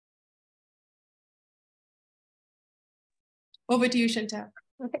Over to you, Chantal.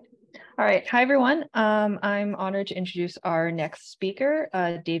 Okay. All right. Hi, everyone. I'm honored to introduce our next speaker,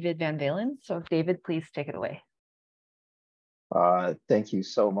 David Van Valen. So David, please take it away. Thank you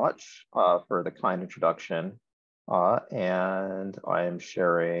so much for the kind introduction. And I am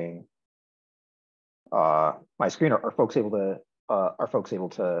sharing my screen. Are folks able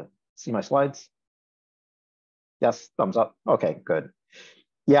to see my slides? Yes, thumbs up. Okay, good.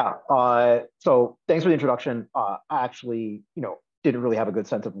 Yeah. So thanks for the introduction. I actually, didn't really have a good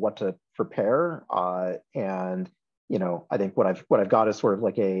sense of what to prepare, and I think what I've got is sort of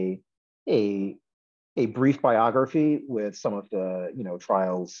like a brief biography with some of the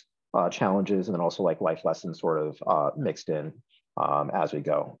trials, challenges, and then also like life lessons sort of mixed in as we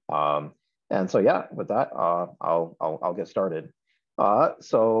go. And so yeah, with that, I'll get started.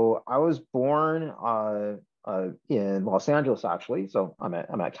 So I was born in Los Angeles, actually. So I'm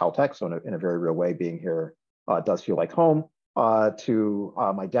at Caltech. So in a very real way, being here does feel like home. To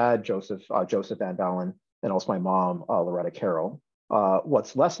my dad, Joseph Van Valen, and also my mom, Loretta Carroll.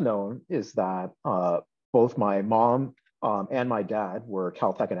 What's less known is that both my mom and my dad were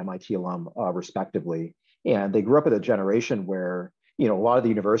Caltech and MIT alum, respectively, and they grew up in a generation where a lot of the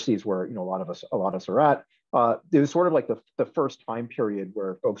universities where a lot of us are at. It was sort of like the first time period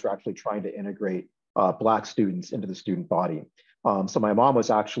where folks were actually trying to integrate Black students into the student body. So my mom was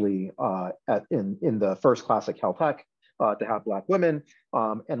actually in the first class at Caltech to have Black women,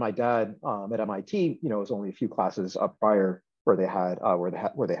 and my dad at MIT, was only a few classes up prior where they had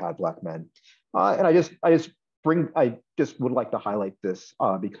Black men. And I just would like to highlight this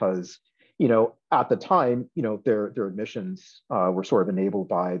because at the time their admissions were sort of enabled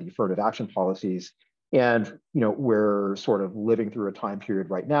by the affirmative action policies, and we're sort of living through a time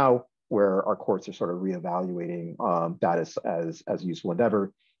period right now where our courts are sort of reevaluating that as useful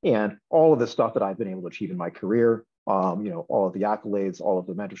endeavor. And all of the stuff that I've been able to achieve in my career, all of the accolades, all of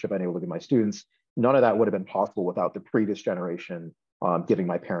the mentorship I've been able to give my students, none of that would have been possible without the previous generation giving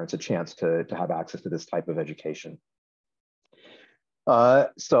my parents a chance to have access to this type of education.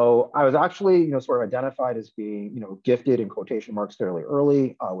 So I was actually, sort of identified as being, gifted in quotation marks fairly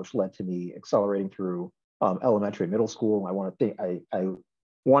early, which led to me accelerating through elementary and middle school. I want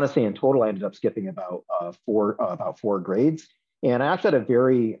to say in total, I ended up skipping about four grades. And I actually had a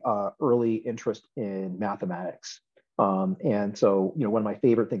very early interest in mathematics. And so, one of my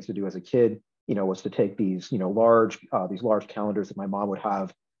favorite things to do as a kid, was to take these, large calendars that my mom would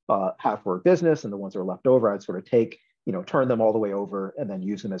have for her business, and the ones that were left over, I'd sort of take, turn them all the way over and then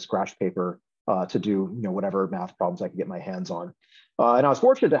use them as scratch paper to do, whatever math problems I could get my hands on. And I was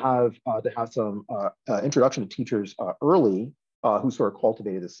fortunate to have some introduction to teachers early who sort of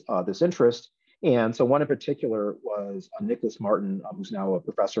cultivated this interest. And so one in particular was Nicholas Martin, who's now a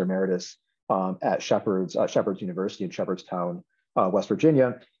professor emeritus at Shepherd's University in Shepherdstown, West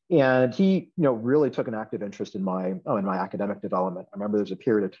Virginia. And he, really took an active interest in my academic development. I remember there's a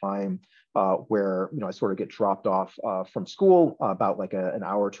period of time where, I sort of get dropped off from school about like an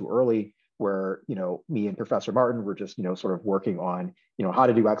hour or two early, where, me and Professor Martin were just, sort of working on, how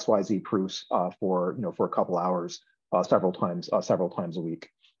to do XYZ proofs for a couple hours, several times a week.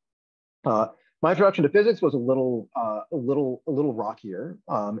 My introduction to physics was a little rockier,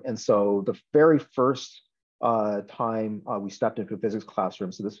 and so the very first time we stepped into a physics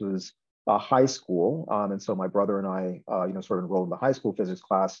classroom, so this was high school, and so my brother and I, sort of enrolled in the high school physics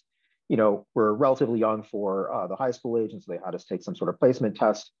class. We're relatively young for the high school age, and so they had us take some sort of placement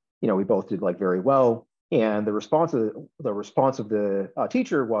test. We both did like very well, and the response of the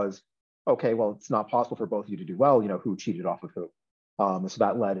teacher was, okay, well, it's not possible for both of you to do well. Who cheated off of who? So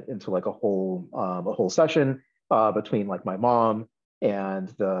that led into like a whole session between like my mom and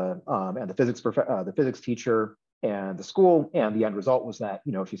the physics teacher and the school, and the end result was that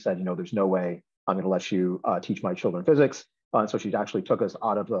she said, there's no way I'm going to let you teach my children physics. So she actually took us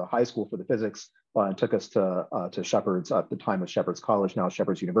out of the high school for the physics and took us to Shepherd's, at the time was Shepherd's College, now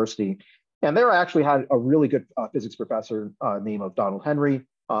Shepherd's University. And there I actually had a really good physics professor named Donald Henry,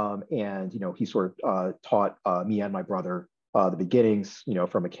 and he sort of taught me and my brother the beginnings,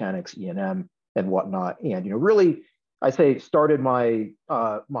 from mechanics, E&M, and whatnot. And really, I say started my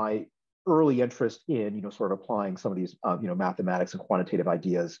my early interest in sort of applying some of these mathematics and quantitative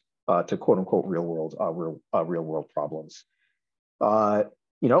ideas to quote unquote real world problems. Ended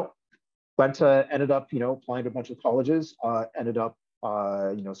up applying to a bunch of colleges. Ended up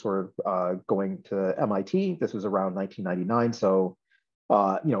sort of going to MIT. This was around 1999, so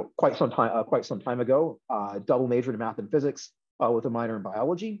quite some time ago. Double majored in math and physics with a minor in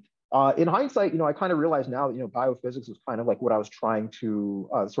biology. In hindsight, I kind of realize now that biophysics was kind of like what I was trying to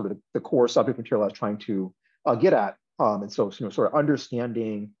sort of the core subject material I was trying to get at. And so, sort of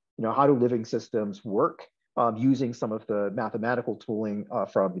understanding, how do living systems work, using some of the mathematical tooling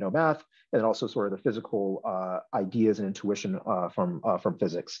from, math, and also sort of the physical ideas and intuition from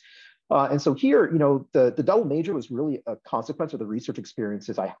physics. And so here, the double major was really a consequence of the research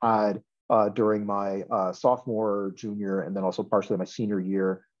experiences I had during my sophomore, junior, and then also partially my senior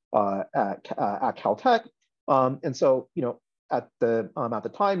year at Caltech. And so, at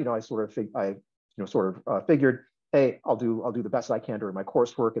the time, I sort of figured, hey, I'll do the best I can during my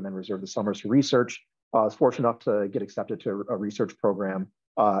coursework and then reserve the summers for research. I was fortunate enough to get accepted to a research program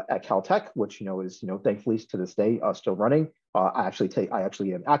at Caltech, which is thankfully to this day still running. I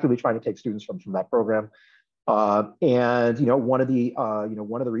actually am actively trying to take students from that program. And one of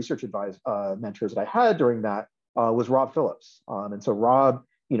the research mentors that I had during that was Rob Phillips. And so Rob,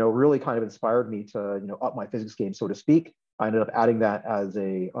 really kind of inspired me to up my physics game, so to speak. I ended up adding that as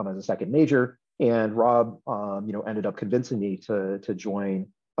a second major, and Rob ended up convincing me to join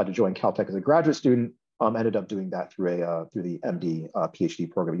Caltech as a graduate student. Ended up doing that through the MD PhD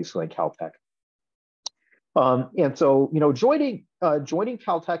program at UCLA and Caltech. And so, joining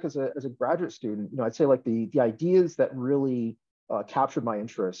Caltech as a graduate student, I'd say like the ideas that really captured my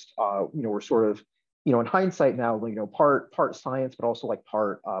interest, were sort of, in hindsight now, part science, but also like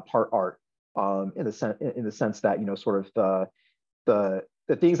part art, in the sense that, sort of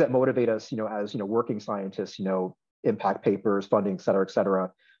the things that motivate us, as working scientists, impact papers, funding, et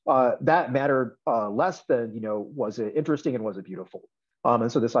cetera, that mattered less than, was it interesting and was it beautiful?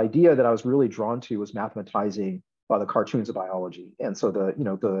 And so this idea that I was really drawn to was mathematizing the cartoons of biology. And so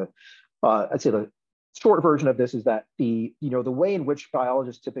I'd say the short version of this is that the way in which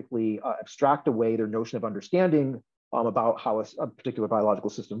biologists typically abstract away their notion of understanding about how a particular biological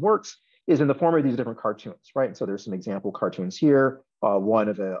system works is in the form of these different cartoons, right? And so there's some example cartoons here. One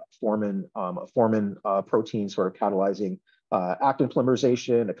of a formin protein sort of catalyzing actin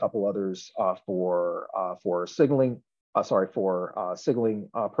polymerization, a couple others for signaling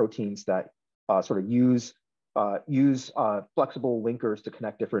proteins that sort of use flexible linkers to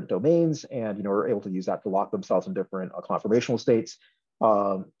connect different domains, and are able to use that to lock themselves in different conformational states.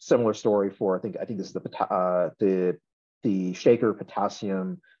 Similar story for I think this is the Shaker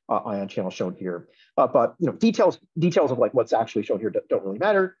potassium ion channel shown here. But details of like what's actually shown here don't really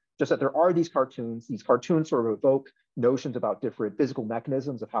matter. Just that there are these cartoons. These cartoons sort of evoke notions about different physical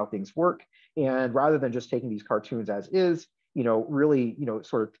mechanisms of how things work. And rather than just taking these cartoons as is, really,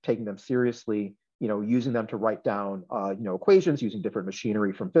 sort of taking them seriously, using them to write down, equations using different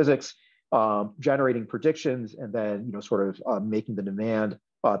machinery from physics, generating predictions, and then, sort of making the demand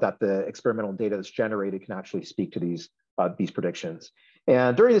that the experimental data that's generated can actually speak to these predictions.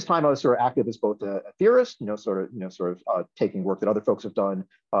 And during this time, I was sort of active as both a theorist, sort of taking work that other folks have done,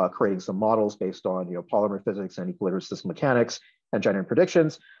 creating some models based on, polymer physics and equilibrium system mechanics, and generating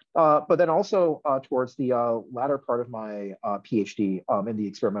predictions. But then also towards the latter part of my PhD in the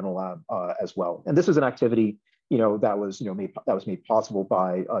experimental lab as well. And this is an activity, that was made possible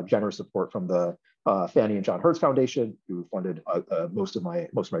by generous support from the Fannie and John Hertz Foundation, who funded most of my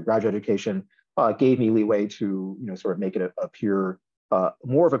graduate education, gave me leeway to sort of make it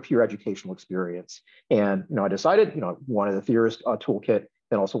more of a pure educational experience. And I decided wanted the theorist toolkit,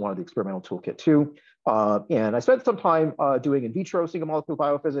 and also wanted the experimental toolkit too. And I spent some time doing in vitro single molecule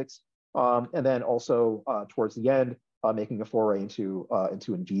biophysics, and then also towards the end making a foray into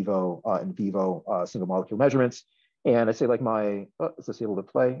in vivo single molecule measurements. And I say like is this able to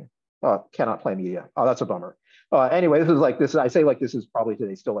play? Cannot play media. Oh, that's a bummer. Anyway, I say this is probably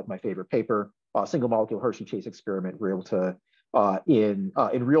today still like my favorite paper. Single molecule Hershey Chase experiment. We're able to in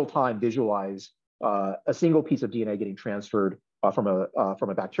real time visualize a single piece of DNA getting transferred from a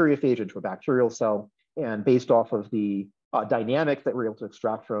bacteriophage into a bacterial cell, and based off of the dynamics that we're able to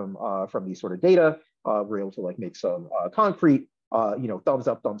extract from these sort of data, we're able to make some concrete, thumbs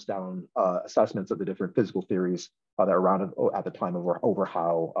up, thumbs down assessments of the different physical theories that are around at the time over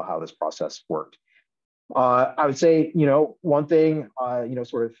how this process worked. I would say, one thing,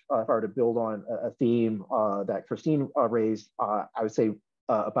 sort of if I were to build on a theme that Christine raised, I would say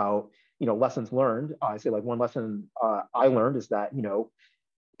about, lessons learned. I say one lesson I learned is that,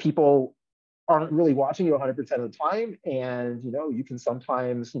 people aren't really watching you 100% of the time. And, you can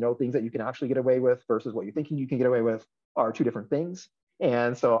sometimes, things that you can actually get away with versus what you're thinking you can get away with are two different things.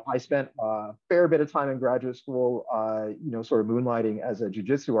 And so I spent a fair bit of time in graduate school, sort of moonlighting as a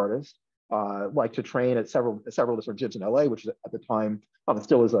jiu-jitsu artist. Like to train at several different gyms in LA, which is at the time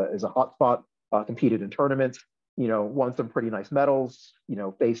still is a hot spot. Competed in tournaments, won some pretty nice medals.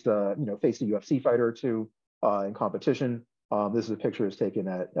 Faced a UFC fighter or two in competition. This is a picture that's taken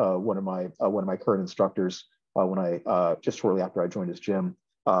at one of my current instructors when I just shortly after I joined his gym.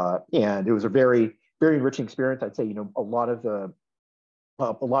 And it was a very, very enriching experience. I'd say, a lot of the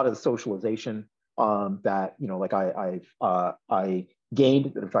socialization that, like I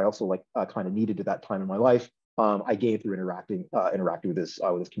gained, which I also like kind of needed at that time in my life, I gained through interacting with this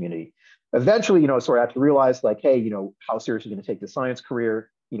community. Eventually, sort of have to realize like, hey, how serious are you going to take the science career?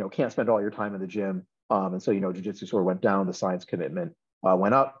 Can't spend all your time in the gym. And so, jiu-jitsu sort of went down, the science commitment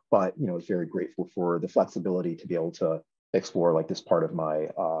went up, but, I was very grateful for the flexibility to be able to explore like this part of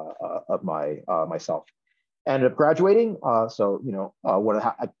myself. Ended up graduating. So,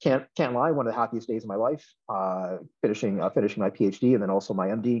 I can't lie, one of the happiest days of my life, finishing my PhD and then also my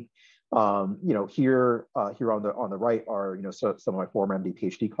MD. Here on the right are, some of my former MD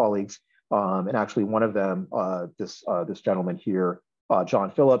PhD colleagues. And actually one of them, this gentleman here,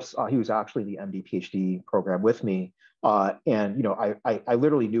 John Phillips, he was actually in the MD PhD program with me. And, I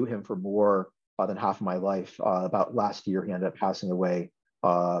literally knew him for more than half of my life. About last year, he ended up passing away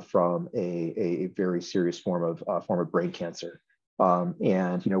from a very serious form of brain cancer.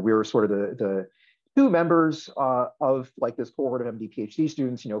 And, we were sort of the two members of like this cohort of MD PhD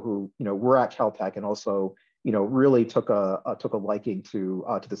students, who, were at Caltech and also, really took a liking to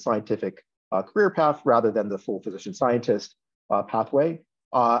the scientific career path rather than the full physician scientist pathway.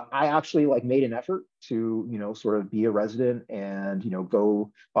 I actually like made an effort to, sort of be a resident and,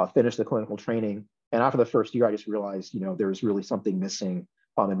 go finish the clinical training. And after the first year, I just realized, there's really something missing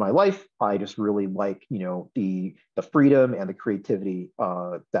in my life. I just really like, the freedom and the creativity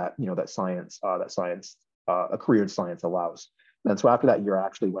that a career in science allows. And so after that year, I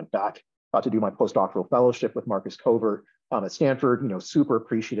actually went back to do my postdoctoral fellowship with Marcus Cover at Stanford. Super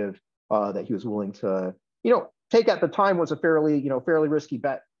appreciative that he was willing to, take at the time was a fairly risky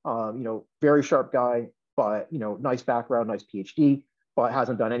bet. Very sharp guy, but nice background, nice PhD, but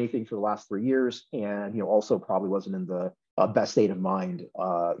hasn't done anything for the last 3 years, and also probably wasn't in the best state of mind,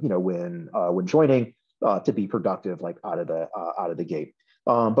 when joining to be productive like out of the gate.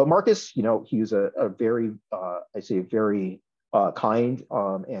 But Marcus, he was a very, very kind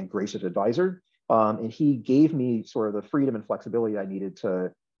and gracious advisor, and he gave me sort of the freedom and flexibility I needed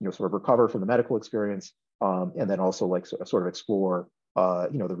to, sort of recover from the medical experience, and then also like sort of explore,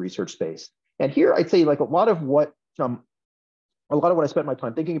 the research space. And here I'd say like a lot of what I spent my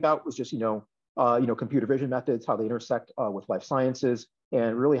time thinking about was just, computer vision methods, how they intersect with life sciences,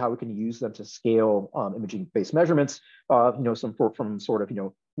 and really how we can use them to scale imaging-based measurements. From sort of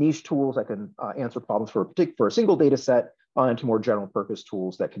niche tools that can answer problems for a single data set, into more general purpose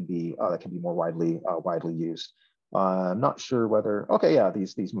tools that can be more widely used. I'm not sure whether, okay, yeah,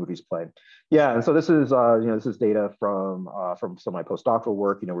 these movies play. Yeah, and so this is this is data from some of my postdoctoral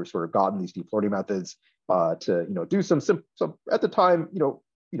work. We've sort of gotten these deep learning methods to do some at the time,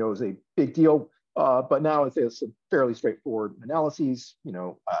 it was a big deal, but now it's some fairly straightforward analyses.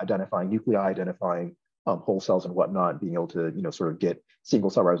 Identifying nuclei, identifying whole cells and whatnot, being able to sort of get single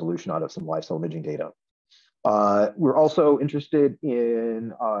cell resolution out of some live cell imaging data. We're also interested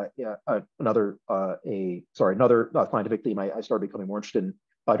in another scientific theme I started becoming more interested in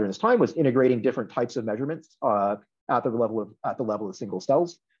during this time was integrating different types of measurements at the level of single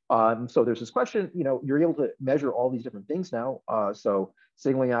cells. So there's this question, you're able to measure all these different things now. So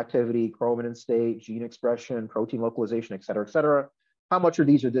signaling activity, chromatin state, gene expression, protein localization, et cetera. How much of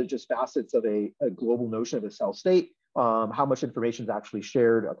these are just facets of a global notion of a cell state? How much information is actually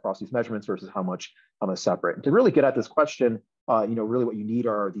shared across these measurements versus how much is separate? And to really get at this question, really what you need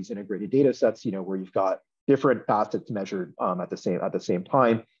are these integrated data sets, where you've got different facets measured at the same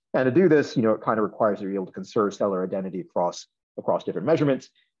time. And to do this, it kind of requires that you're able to conserve cellular identity across different measurements.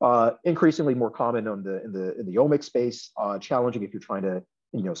 Increasingly more common in the omics space, challenging if you're trying to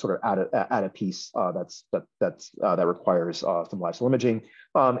sort of add a piece that requires some live cell imaging.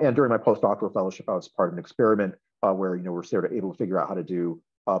 And during my postdoctoral fellowship, I was part of an experiment where we're sort of able to figure out how to do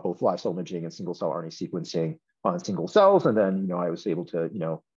both live cell imaging and single cell RNA sequencing on single cells. And then I was able to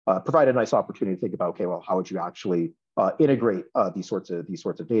provide a nice opportunity to think about, okay, well, how would you actually integrate these sorts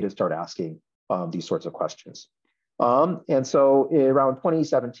of data, start asking these sorts of questions. And so around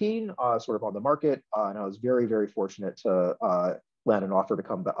 2017, sort of on the market, and I was very, very fortunate to land an offer to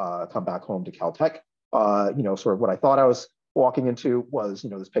come back home to Caltech. Sort of what I thought I was walking into was,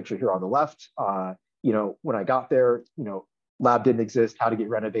 this picture here on the left. When I got there, lab didn't exist, how to get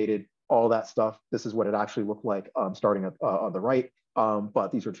renovated, all that stuff. This is what it actually looked like starting on the right.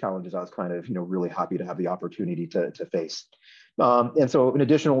 But these are challenges I was kind of, really happy to have the opportunity to face. And so in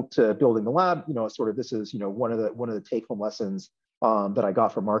addition to building the lab, sort of this is, one of the take-home lessons that I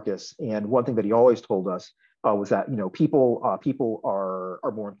got from Marcus. And one thing that he always told us was that, people are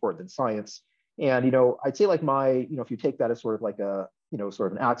more important than science. And, I'd say like if you take that as sort of like a,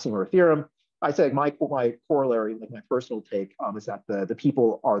 sort of an axiom or a theorem, I'd say like my corollary, like my personal take is that the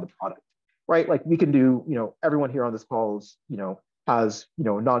people are the product, right? Like we can do, everyone here on this call is, has, a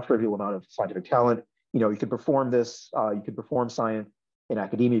non-trivial amount of scientific talent. You can perform this, you can perform science in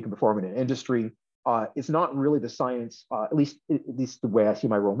academia, you can perform it in industry. It's not really the science, at least the way I see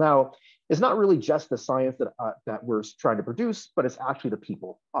my role now, it's not really just the science that we're trying to produce, but it's actually the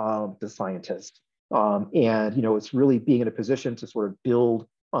people, the scientists. And it's really being in a position to sort of build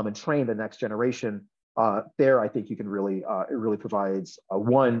and train the next generation. There, I think you can really, it really provides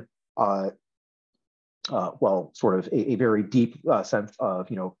one, sort of a very deep sense of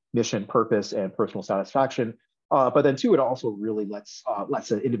mission, purpose, and personal satisfaction. But then two, it also really lets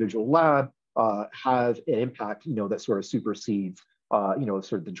an individual lab have an impact, that sort of supersedes,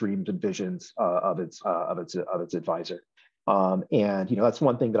 sort of the dreams and visions of its advisor. And that's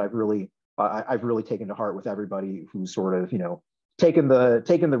one thing that I've really taken to heart with everybody who's sort of taken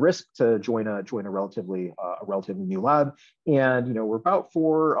the risk to join a relatively new lab. And we're about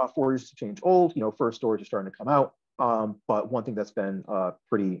 4 years to change old. First stories are starting to come out. But one thing that's been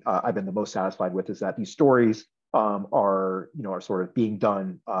I've been the most satisfied with is that these stories are sort of being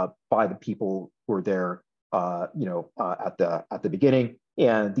done by the people who are there, at the beginning,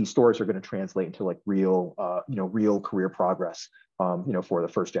 and these stories are going to translate into like real career progress, for the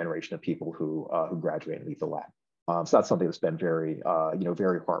first generation of people who graduate and leave the lab. So that's something that's been very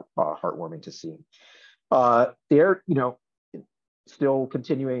heartwarming to see. They're still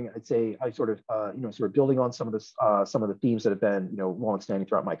continuing. I'd say I sort of building on some of the themes that have been longstanding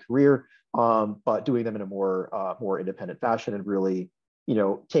throughout my career, but doing them in a more independent fashion, and really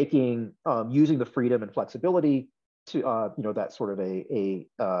taking using the freedom and flexibility to that sort of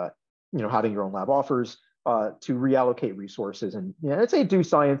having your own lab offers to reallocate resources, and I'd say do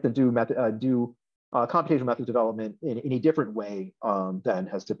science and do computational method development in a different way than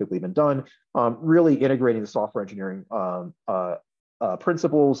has typically been done, really integrating the software engineering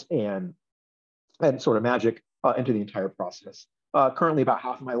principles and sort of magic into the entire process. Currently, about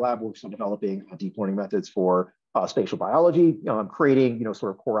half of my lab works on developing deep learning methods for spatial biology, creating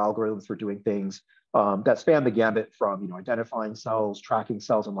sort of core algorithms for doing things that span the gambit from identifying cells, tracking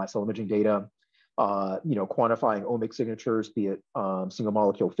cells and live cell imaging data, quantifying omic signatures, be it single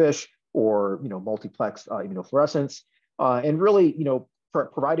molecule FISH or multiplex immunofluorescence, and really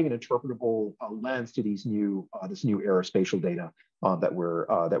providing an interpretable lens to these this new era spatial data that we're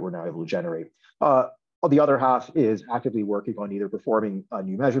now able to generate. The other half is actively working on either performing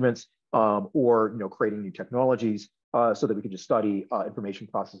new measurements or creating new technologies so that we can just study information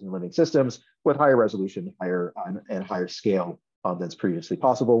processing in living systems with higher resolution, higher scale than's previously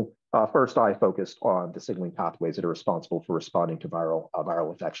possible. First, I focused on the signaling pathways that are responsible for responding to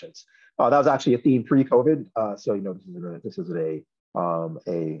viral infections. That was actually a theme pre-COVID. So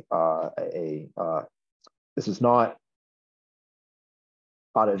this is not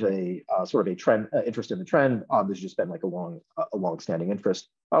out of a sort of a trend interest in the trend. This has just been like a long-standing interest,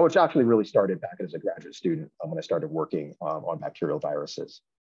 which actually really started back as a graduate student when I started working on bacterial viruses.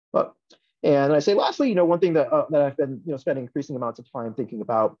 And I say lastly, one thing that I've been spending increasing amounts of time thinking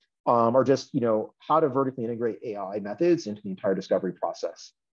about are just how to vertically integrate AI methods into the entire discovery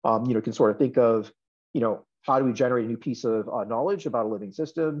process. Can sort of think of how do we generate a new piece of knowledge about a living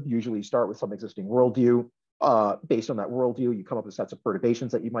system? Usually you start with some existing worldview. Based on that worldview, you come up with sets of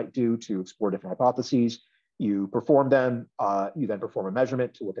perturbations that you might do to explore different hypotheses. You perform them. You then perform a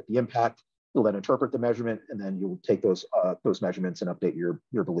measurement to look at the impact. You'll then interpret the measurement, and then you'll take those measurements and update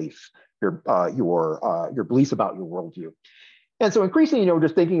your beliefs, your beliefs about your worldview. And so increasingly,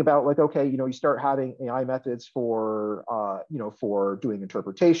 just thinking about like, okay, you start having AI methods for for doing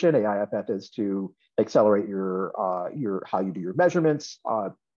interpretation, AI methods to accelerate your how you do your measurements,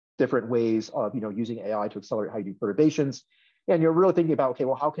 different ways of using AI to accelerate how you do perturbations. And you're really thinking about, okay,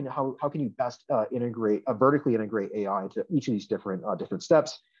 well, how can you best vertically integrate AI to each of these different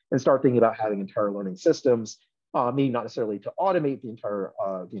steps, and start thinking about having entire learning systems, meaning not necessarily to automate the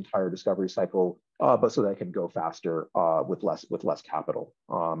entire discovery cycle, but so that it can go faster with less capital.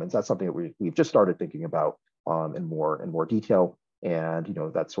 And that's something that we've just started thinking about in more detail. And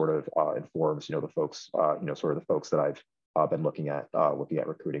that sort of informs the folks sort of the folks that I've been looking at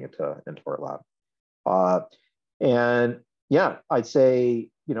recruiting into our lab. And yeah, I'd say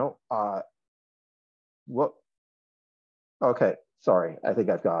what. Okay, sorry. I think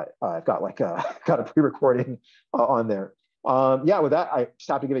I've got a pre-recording on there. Yeah, with that, I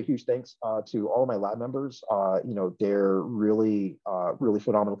just have to give a huge thanks to all of my lab members. They're really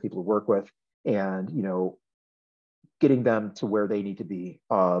phenomenal people to work with, and getting them to where they need to be,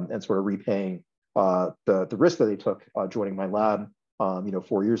 and sort of repaying the risk that they took joining my lab,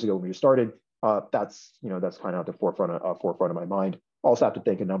 4 years ago when we started, that's kind of at the forefront of my mind. Also have to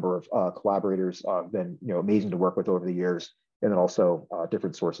thank a number of collaborators, been amazing to work with over the years, and then also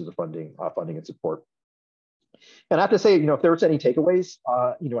different sources of funding and support. And I have to say, if there was any takeaways,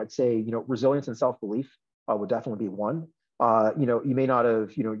 I'd say, resilience and self-belief would definitely be one. You may not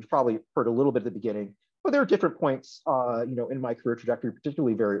have, you've probably heard a little bit at the beginning, but there are different points, in my career trajectory,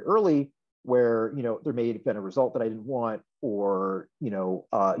 particularly very early, where, there may have been a result that I didn't want, or,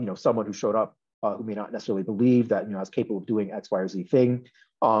 someone who showed up who may not necessarily believe that, I was capable of doing X, Y, or Z thing.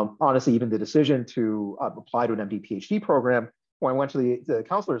 Honestly, even the decision to apply to an MD PhD program, when I went to the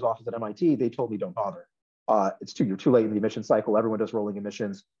counselor's office at MIT, they told me, don't bother. You're too late in the admission cycle. Everyone does rolling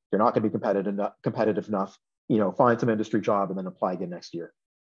admissions. You're not going to be competitive enough. Find some industry job and then apply again next year.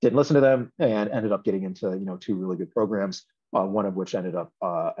 Didn't listen to them and ended up getting into two really good programs. One of which I ended up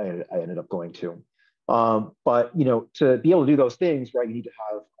going to. But to be able to do those things, right, you need to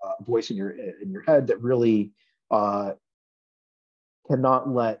have a voice in your head that really cannot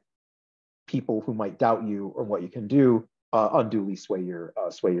let people who might doubt you or what you can do unduly sway your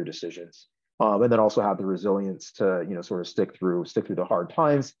decisions. And then also have the resilience to sort of stick through the hard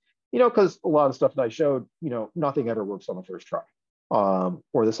times, because a lot of the stuff that I showed, nothing ever works on the first try,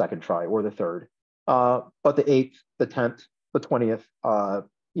 or the second try, or the third. But the 8th, the 10th, the 20th,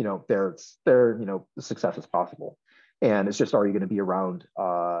 the success is possible. And it's just, are you going to be around,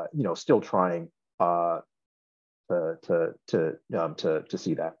 still trying to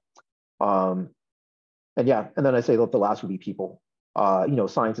see that. And then I say that the last would be people.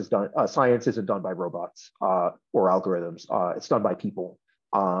 Science isn't done by robots or algorithms. It's done by people.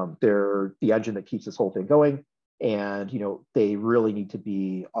 They're the engine that keeps this whole thing going, and they really need to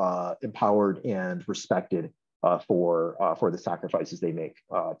be empowered and respected for the sacrifices they make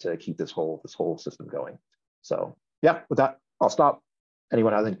to keep this whole system going. So yeah, with that, I'll stop.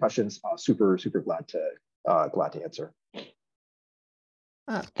 Anyone has any questions? Super glad to answer.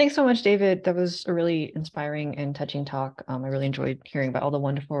 Thanks so much, David. That was a really inspiring and touching talk. I really enjoyed hearing about all the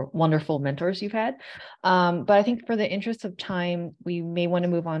wonderful mentors you've had. But I think for the interest of time, we may want to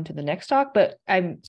move on to the next talk. But I'm